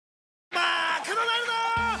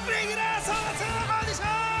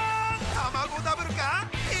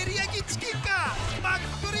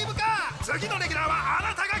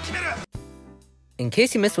In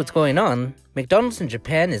case you missed what's going on, McDonald's in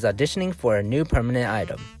Japan is auditioning for a new permanent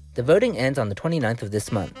item. The voting ends on the 29th of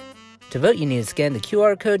this month. To vote, you need to scan the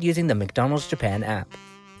QR code using the McDonald's Japan app.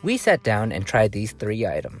 We sat down and tried these 3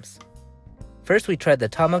 items. First, we tried the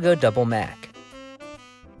Tamago Double Mac.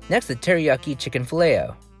 Next, the Teriyaki Chicken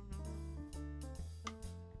Filet-O.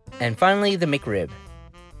 And finally, the McRib.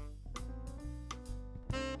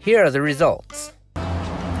 Here are the results.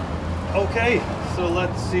 Okay, so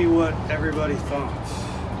let's see what everybody thought.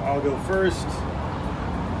 I'll go first.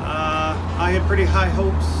 I had pretty high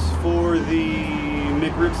hopes for the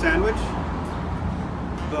McRib sandwich,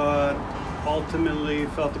 but ultimately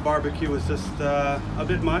felt the barbecue was just a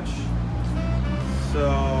bit much. So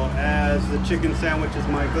as the chicken sandwich is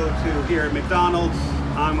my go-to here at McDonald's,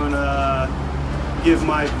 I'm gonna give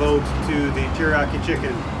my vote to the teriyaki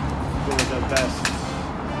chicken for the best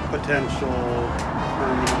potential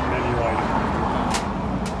permanent menu item.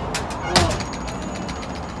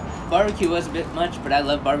 Barbecue was a bit much, but I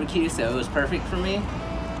love barbecue, so it was perfect for me.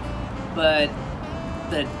 But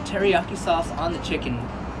the teriyaki sauce on the chicken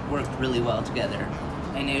worked really well together,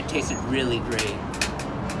 and it tasted really great.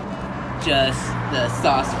 Just the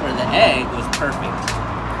sauce for the egg was perfect.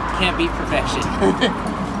 Can't beat perfection.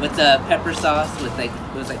 With the pepper sauce, with it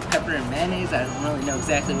was like pepper and mayonnaise. I don't really know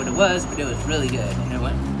exactly what it was, but it was really good, and it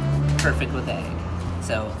went perfect with the egg.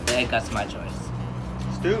 So the egg got to my choice.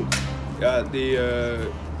 Stu?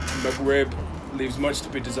 The McRib leaves much to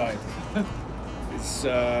be desired. It's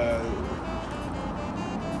I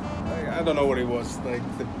don't know what it was, like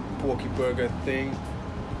the porky burger thing.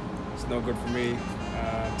 It's no good for me.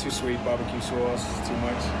 Too sweet, barbecue sauce, too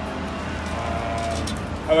much.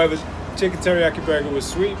 However, chicken teriyaki burger was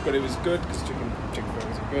sweet, but it was good because chicken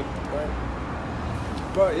burgers are good, right?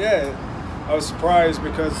 But yeah, I was surprised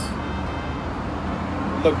because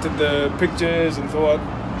I looked at the pictures and thought,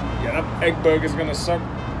 yeah, that egg burger's gonna suck.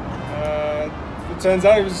 It turns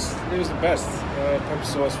out it was the best. Pepper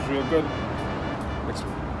sauce was real good. Mixed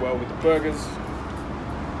well with the burgers.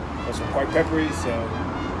 Also quite peppery, so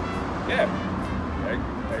yeah,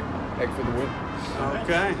 egg for the win.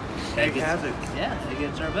 Okay. Egg has it. Yeah, egg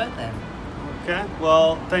gets our vote then. Okay.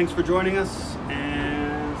 Well, thanks for joining us,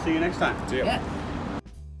 and see you next time. See ya. Yeah.